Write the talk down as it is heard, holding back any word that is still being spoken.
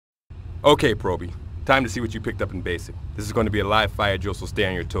Okay, Probie. Time to see what you picked up in basic. This is going to be a live fire drill, so stay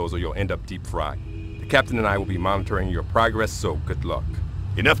on your toes or you'll end up deep fried. The captain and I will be monitoring your progress, so good luck.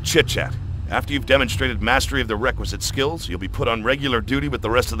 Enough chit-chat. After you've demonstrated mastery of the requisite skills, you'll be put on regular duty with the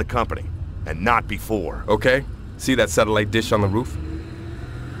rest of the company. And not before. Okay? See that satellite dish on the roof?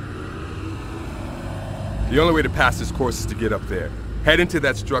 The only way to pass this course is to get up there. Head into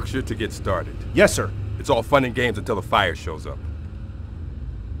that structure to get started. Yes, sir. It's all fun and games until the fire shows up.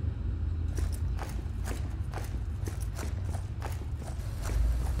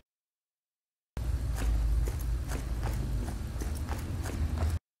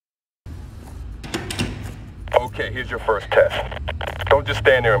 Okay, here's your first test. Don't just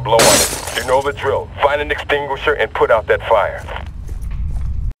stand there and blow on it. You know the drill. Find an extinguisher and put out that fire.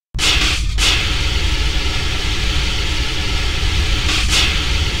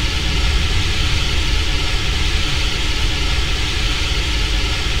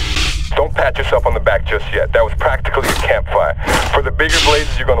 Don't pat yourself on the back just yet. That was practically a campfire. For the bigger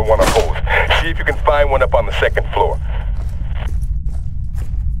blazes, you're going to want a hose. See if you can find one up on the second floor.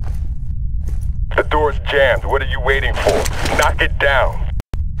 The door's jammed. What are you waiting for? Knock it down.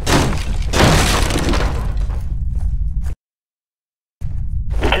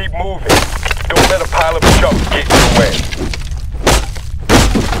 Keep moving. Don't let a pile of chunks get in your way.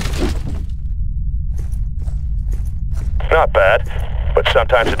 Not bad, but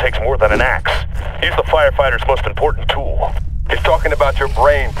sometimes it takes more than an axe. Use the firefighter's most important tool. He's talking about your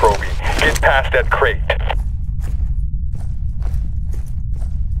brain, Probie. Get past that crate.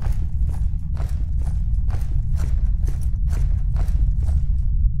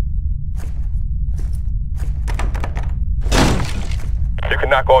 You can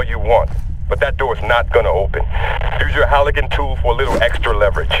knock all you want, but that door's not gonna open. Use your halligan tool for a little extra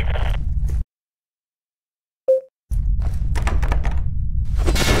leverage.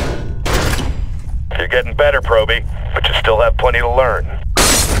 You're getting better, Probie, but you still have plenty to learn.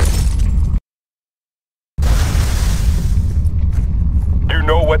 You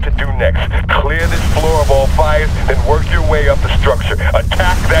know what to do next. Clear this floor of all fires, then work your way up the structure.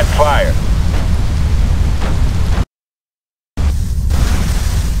 Attack that fire.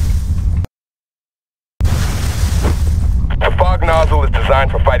 The fog nozzle is designed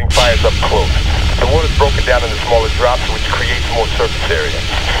for fighting fires up close. The water's broken down into smaller drops, which creates more surface area.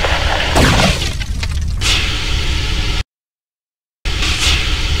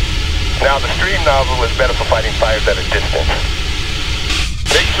 Now, the stream nozzle is better for fighting fires at a distance.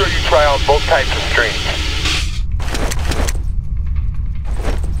 Make sure you try out both types of streams.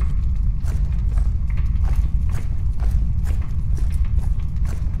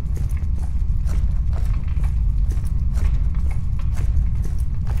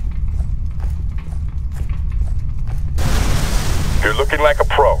 You're looking like a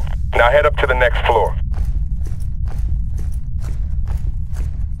pro. Now head up to the next floor.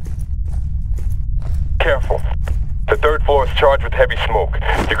 Careful. The third floor is charged with heavy smoke.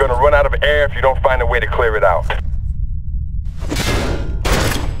 You're gonna run out of air if you don't find a way to clear it out.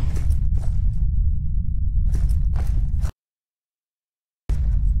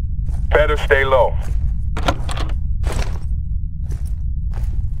 Better stay low.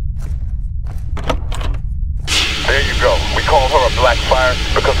 There you go. We call her a black fire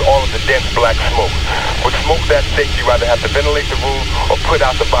because of all of the dense black smoke. With smoke that thick, you either have to ventilate the room or put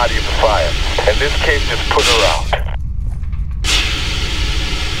out the body of the fire. In this case, just put her out.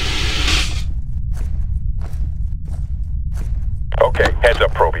 Okay, heads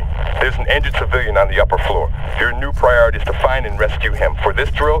up, Probie. There's an injured civilian on the upper floor. Your new priority is to find and rescue him. For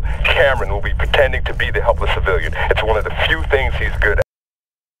this drill, Cameron will be pretending to be the helpless civilian. It's one of the few things he's good at.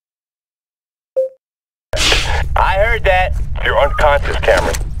 I heard that. You're unconscious,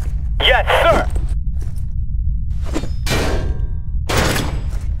 Cameron. Yes, sir.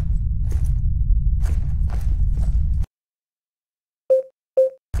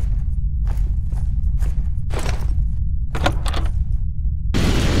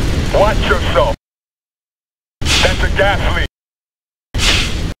 Watch yourself. That's a gas leak.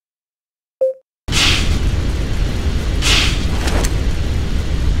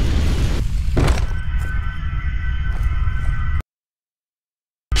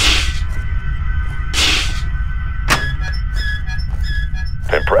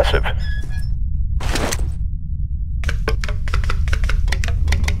 Impressive.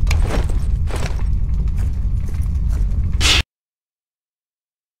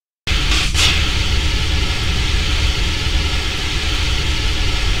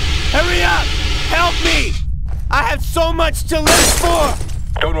 Hurry up! Help me! I have so much to live for!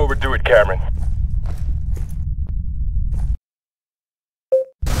 Don't overdo it, Cameron.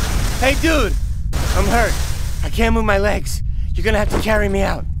 Hey, dude! I'm hurt. I can't move my legs. You're gonna have to carry me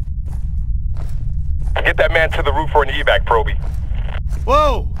out. Get that man to the roof for an evac, Probie.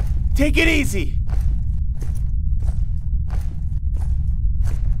 Whoa! Take it easy!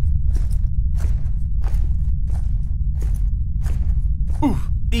 Ooh,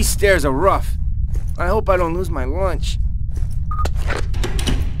 these stairs are rough. I hope I don't lose my lunch.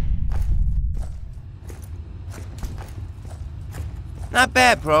 Not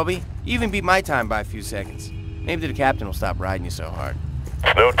bad, Probie. You even beat my time by a few seconds. Maybe the captain will stop riding you so hard.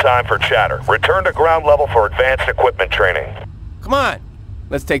 It's no time for chatter. Return to ground level for advanced equipment training. Come on!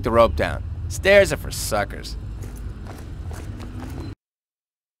 Let's take the rope down. Stairs are for suckers.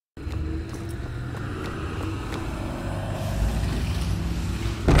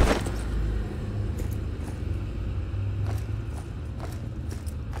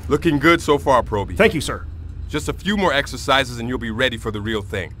 Looking good so far, Probie. Thank you, sir. Just a few more exercises and you'll be ready for the real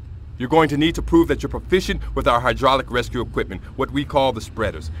thing. You're going to need to prove that you're proficient with our hydraulic rescue equipment, what we call the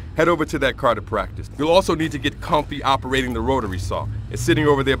spreaders. Head over to that car to practice. You'll also need to get comfy operating the rotary saw. It's sitting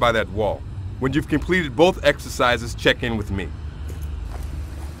over there by that wall. When you've completed both exercises, check in with me.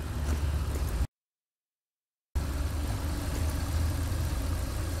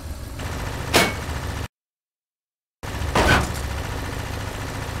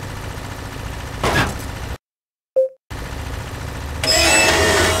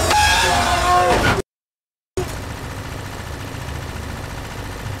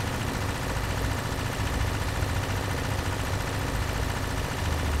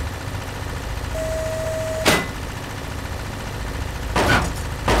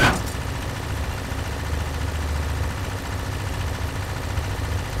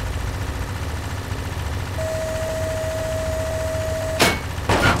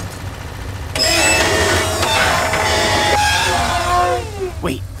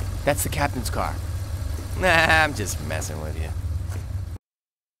 Wait, that's the captain's car. Nah, I'm just messing with you.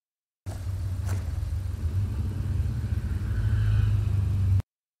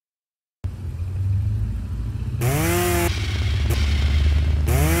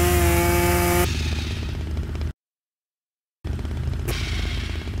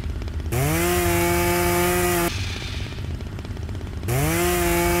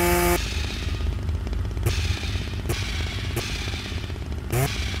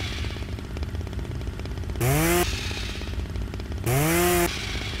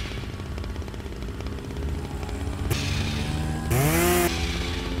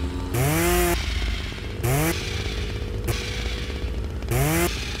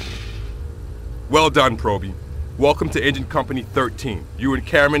 Well done, Probie. Welcome to Engine Company 13. You and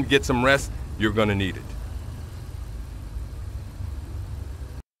Cameron get some rest. You're gonna need it.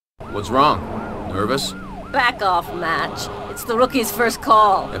 What's wrong? Nervous? Back off, Match. It's the rookie's first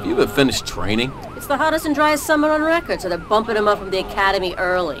call. Have you even finished training? It's the hottest and driest summer on record, so they're bumping him up from the academy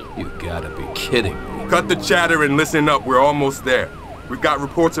early. You gotta be kidding me. Cut the chatter and listen up. We're almost there. We've got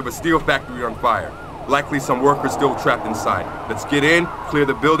reports of a steel factory on fire. Likely some workers still trapped inside. Let's get in, clear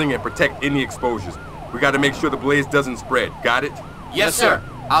the building, and protect any exposures. We gotta make sure the blaze doesn't spread. Got it? Yes, sir.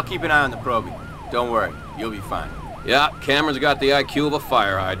 I'll keep an eye on the Probie. Don't worry, you'll be fine. Yeah, Cameron's got the IQ of a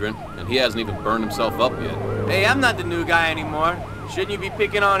fire hydrant, and he hasn't even burned himself up yet. Hey, I'm not the new guy anymore. Shouldn't you be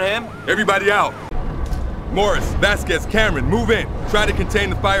picking on him? Everybody out! Morris, Vasquez, Cameron, move in. Try to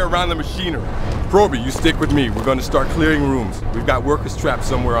contain the fire around the machinery. Probie, you stick with me. We're gonna start clearing rooms. We've got workers trapped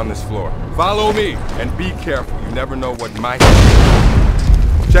somewhere on this floor. Follow me, and be careful. You never know what might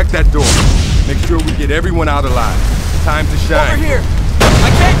happen. Check that door. Make sure we get everyone out alive. Time to shine. Over here!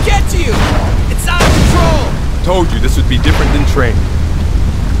 I can't get to you! It's out of control! Told you this would be different than training.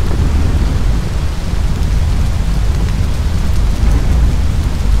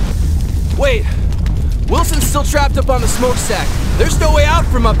 Wait! Wilson's still trapped up on the smokestack. There's no way out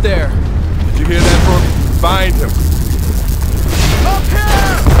from up there. Did you hear that, Probie? Find him. Up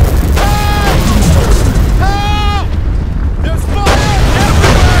here! Help! Help! There's fire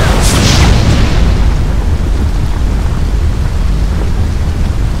everywhere!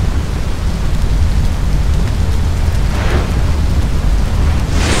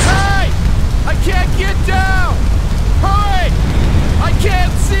 Hey! I can't get down! Hurry! I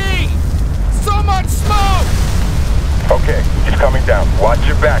can't see! So much smoke! Okay, he's coming down. Watch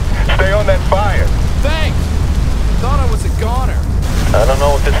your back. Stay on that fire. Thanks! Thought I was a goner. I don't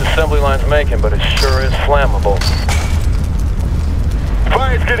know what this assembly line's making, but it sure is flammable.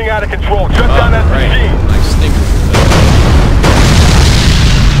 Fire's getting out of control. Shut down that machine. Nice extinguisher.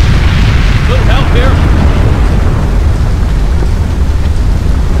 Little help here.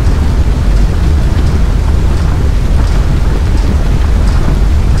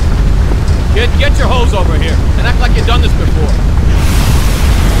 Kid, get your hose over here, and act like you've done this before.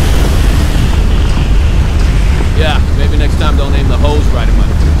 Yeah, maybe next time don't aim the hose right in my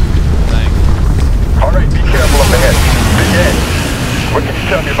face. Thanks. Alright, be careful up ahead. Big Ed, what can you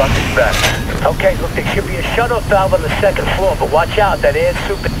tell me about these vats? Okay, look, there should be a shut-off valve on the second floor, but watch out, that air's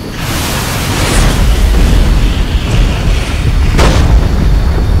super...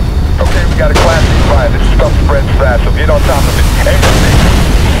 Okay, we got a Class C fire. This stuff spreads fast, so get on top of it. Hey,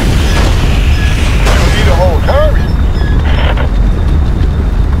 you'll need a hose. Hurry!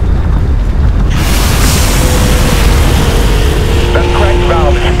 That cracked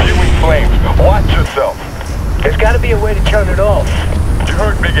valve is spewing flames. Watch yourself. There's gotta be a way to turn it off. You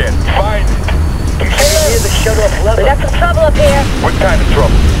heard Big Ed. Find it. You should hear the shut-off lever. We got some trouble up here. What kind of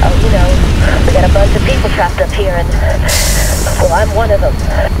trouble? Oh, you know, we got a bunch of people trapped up here, and well, I'm one of them.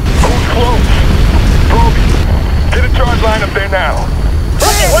 Who's close? Probie, get a charge line up there now.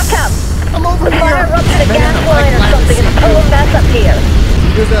 Rookie, watch out! I'm over The here! fire erupted a gas line or something. It's a total mess up here.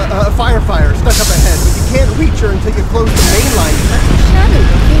 There's a firefighter stuck up ahead, but you can't reach her until you close the main line. Shut it,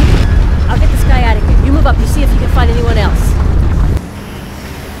 Rookie. I'll get this guy out of here. You move up. You see if you can find anyone else.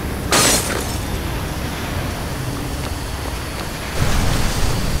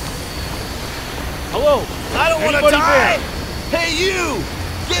 Hello? I don't want to die! Hey, you!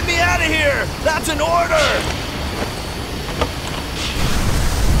 Get me out of here! That's an order!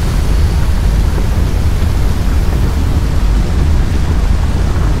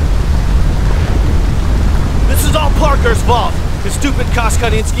 This is all Parker's fault! His stupid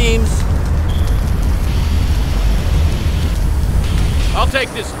cost-cutting schemes. I'll take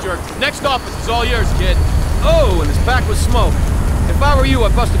this, jerk. Next office is all yours, kid. Oh, and it's packed with smoke. If I were you,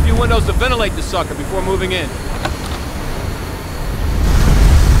 I'd bust a few windows to ventilate the sucker before moving in.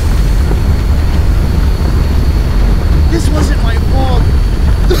 This wasn't my fault.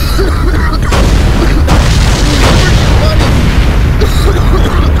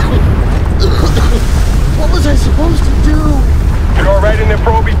 What was I supposed to do? You all right in there,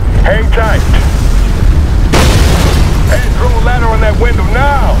 Probie? Hang tight. Hey, throw a ladder on that window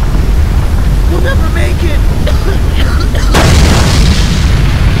now! We'll never make it.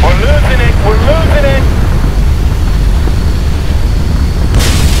 We're losing it! We're losing it!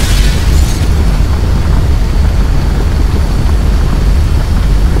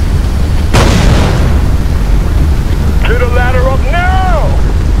 Get a ladder up now!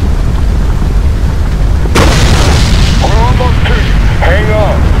 We're almost to you. Hang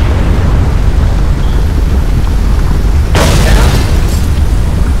on.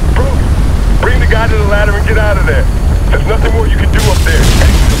 Bring the guy to the ladder and get out of there. There's nothing more you can do up there.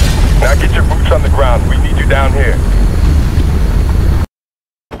 Now get your boots on the ground. We need you down here.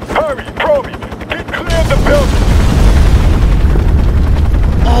 Hurry, Probie! Get clear of the building!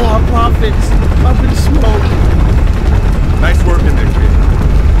 All our profits up in smoke. Nice work in there, kid.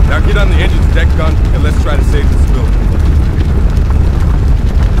 Now get on the engine detect gun and let's try to save this building.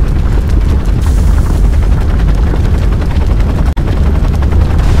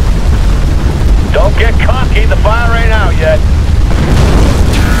 Don't get cocky, the fire ain't out yet.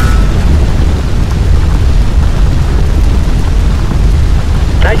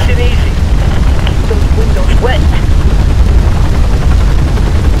 Nice and easy. Keep those windows wet.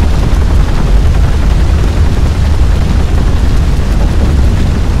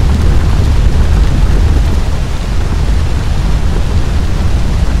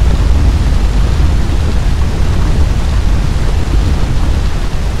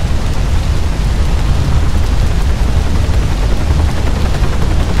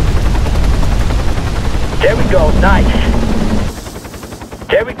 There we go, nice.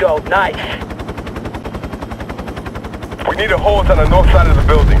 There we go, nice. We need a hose on the north side of the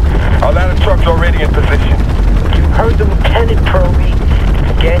building. Our ladder truck's already in position. You heard the lieutenant, Probie.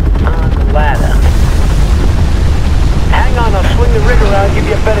 Get on the ladder. Hang on, I'll swing the rig around and give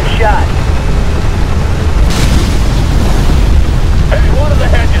you a better shot. Hey, water the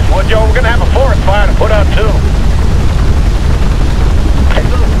hedges, would you? We're gonna have a forest fire to put out, too. Hey,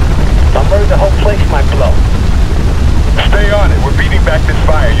 look. If I murder, the whole place might blow. Stay on it. We're beating back this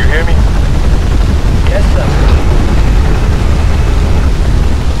fire. You hear me? Yes, sir.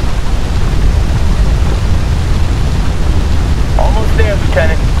 Almost there,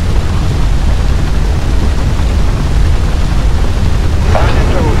 Lieutenant. On your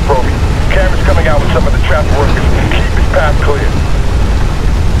toes, Probie. Cameras coming out with some of the trapped workers. Keep his path clear.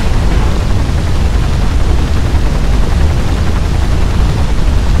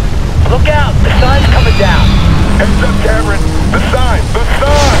 Look out! The sign's coming down! Heads up, Cameron! The sign! The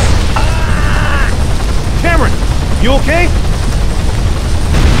sign! Cameron!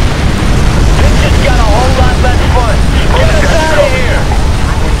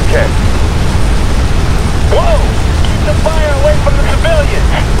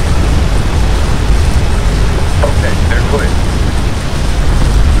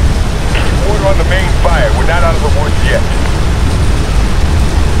 rewards yet.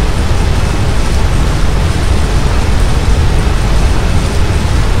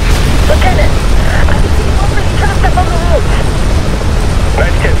 Lieutenant, I can see workers trapped up on the roof.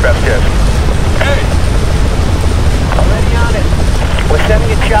 Nice catch, Vasquez. Hey! Already on it. We're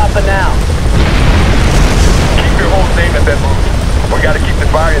sending a chopper now. Keep your whole name at that roof. We gotta keep the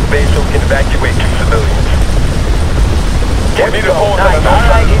fire at bay so we can evacuate 2 civilians. We need to hold on the north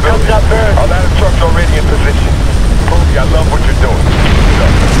side of the building. Our ladder truck's already in position. Probie, I love what you're doing. Keep it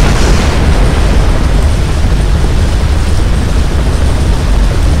up.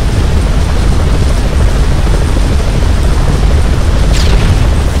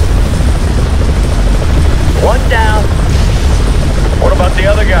 One down. What about the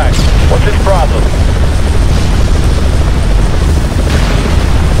other guy? What's his problem?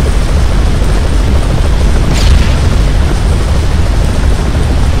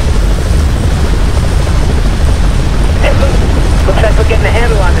 Hey, look. Looks like we're getting a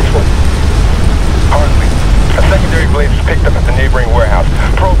handle on this one. Hardly. A secondary blaze was picked up at the neighboring warehouse.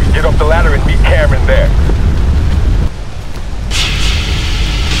 Probie, get up the ladder and meet Cameron there.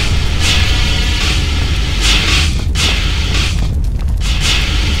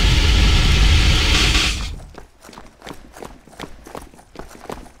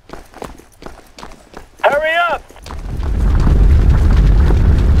 Hurry up!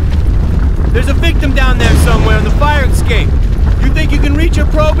 There's a victim down there somewhere on the fire escape. You think you can reach her,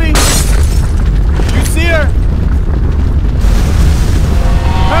 Probie? You see her?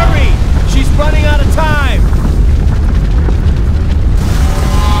 Hurry! She's running out of time!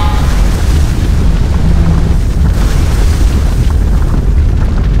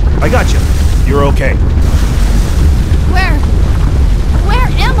 I got you. You're okay. Where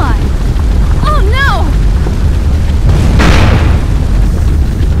am I? Oh no!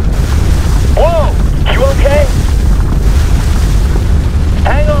 Whoa! You okay?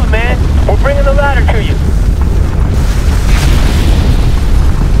 Hang on, man. We're bringing the ladder to you.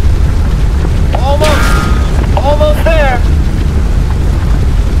 Almost there.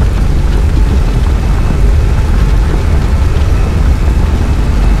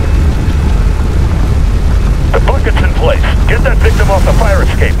 The bucket's in place. Get that victim off the fire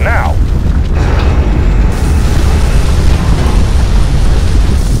escape now.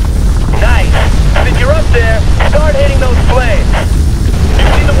 Nice. Since you're up there, start hitting those flames. You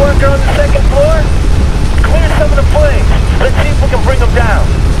see the worker on the second floor? Clear some of the flames. Let's see if we can bring them down.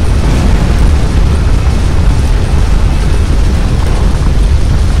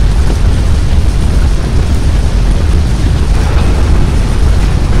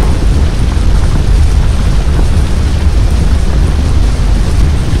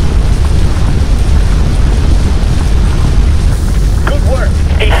 Good work.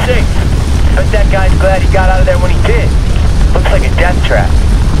 He's safe. Bet that guy's glad he got out of there when he did. Looks like a death trap.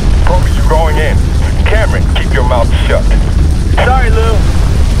 Probie, you going in. Cameron, keep your mouth shut. Sorry, Lou.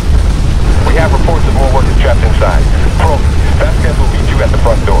 We have reports of more workers trapped inside. Probie, Vasquez will meet you at the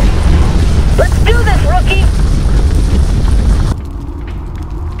front door. Let's do this, rookie!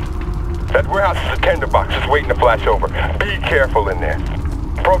 That warehouse is a tender box just waiting to flash over. Be careful in there.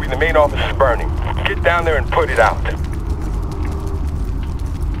 Probie, the main office is burning. Get down there and put it out.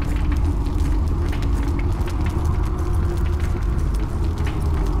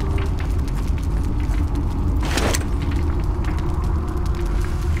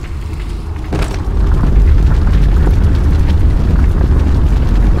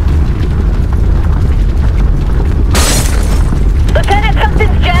 Lieutenant,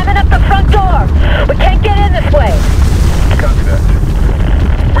 something's jamming up the front door. We can't get in this way. Copy that.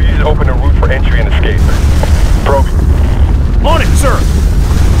 We need to open a route for entry and escape. Probie. On it, sir!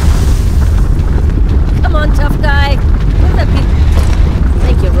 Come on, tough guy. Move that piece.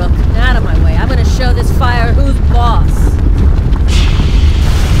 Thank you, Rook. Now out of my way. I'm gonna show this fire who's boss.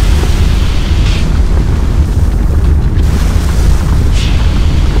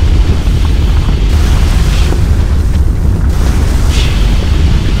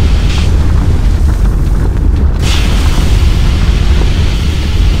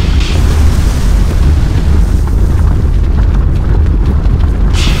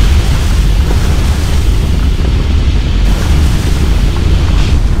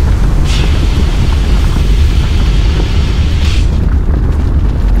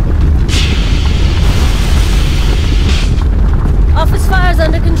 Office fire's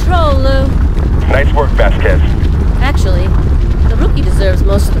under control, Lou. Nice work, Vasquez. Actually, the rookie deserves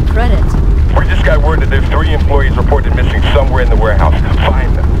most of the credit. We just got word that there's 3 employees reported missing somewhere in the warehouse.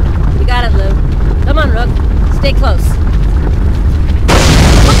 Find them. You got it, Lou. Come on, Rook. Stay close.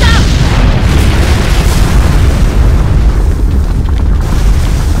 Look out!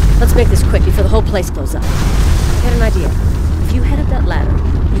 make this quick before the whole place blows up. I got an idea. If you head up that ladder,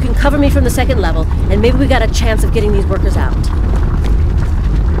 you can cover me from the second level, and maybe we got a chance of getting these workers out.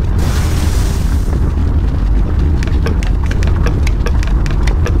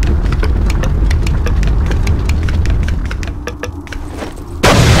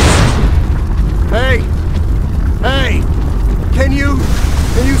 Hey! Hey! Can you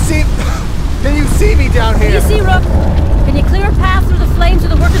see me down here? Can you see, Rook? Can you clear a path through the flames so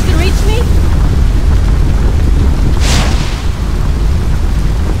the workers can reach me?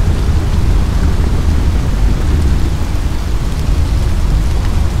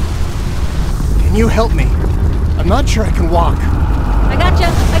 Can you help me? I'm not sure I can walk. I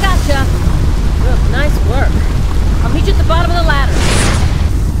gotcha. Rook, nice work. I'll meet you at the bottom of the ladder.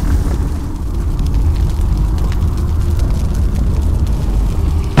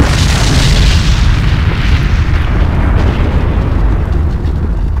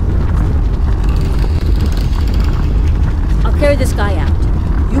 Carry this guy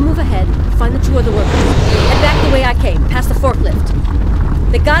out. You move ahead, find the two other workers. Head back the way I came, past the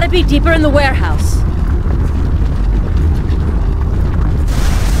forklift. They gotta be deeper in the warehouse.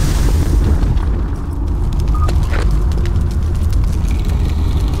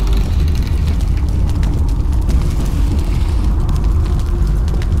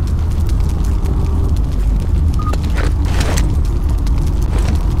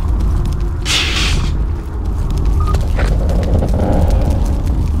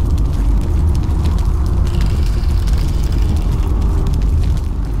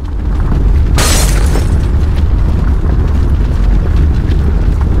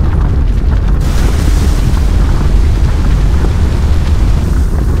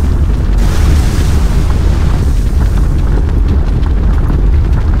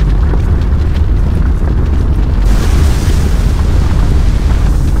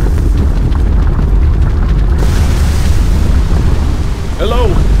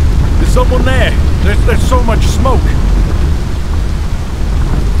 Someone there. There's so much smoke.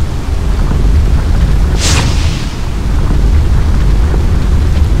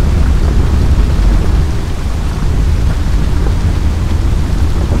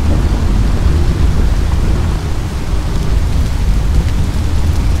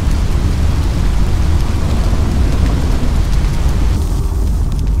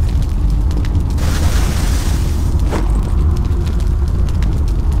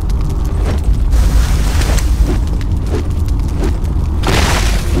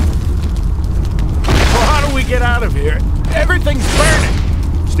 Everything's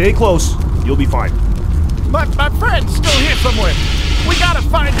burning! Stay close. You'll be fine. My friend's still here somewhere. We gotta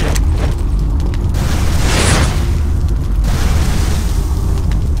find him.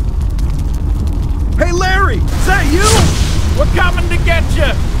 Hey, Larry! Is that you? We're coming to get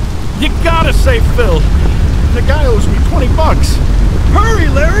you! You gotta save Phil. The guy owes me $20. Hurry,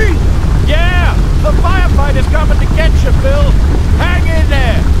 Larry! Yeah! The firefighter's coming to get you, Phil! Hang in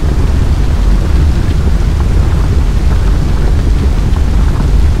there!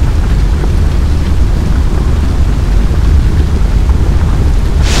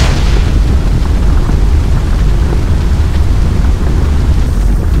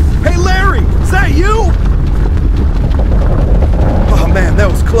 Is that you? Oh man, that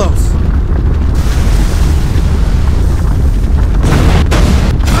was close.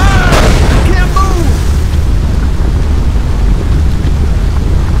 Ah! I can't move!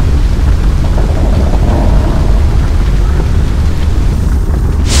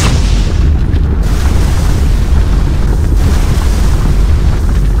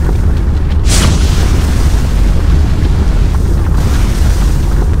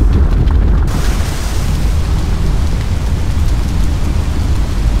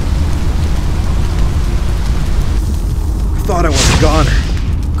 Thought I was a goner.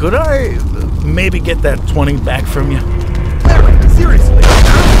 Could I maybe get that 20 back from you? Larry, seriously?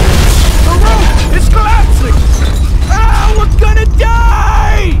 The roof is collapsing! Ah, we're gonna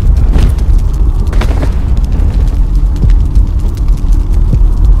die!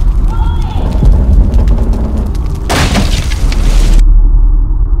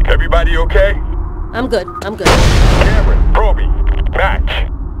 Everybody okay? I'm good. Cameron, Probie, match.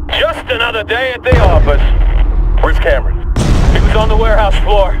 Just another day at the office. Where's Cameron? He was on the warehouse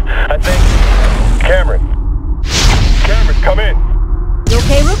floor, I think. Cameron, come in. You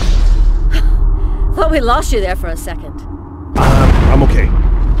okay, Rook? Thought we lost you there for a second. I'm okay.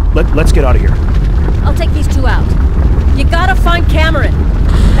 Let's get out of here. I'll take these two out. You gotta find Cameron.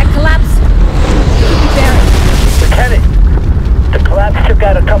 That collapse could be buried. Lieutenant, the collapse took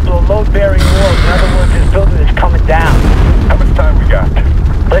out a couple of load-bearing walls. In other words, this building is coming down. How much time we got?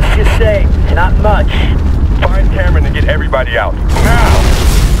 Let's just say, not much. Find Cameron and get everybody out. Now!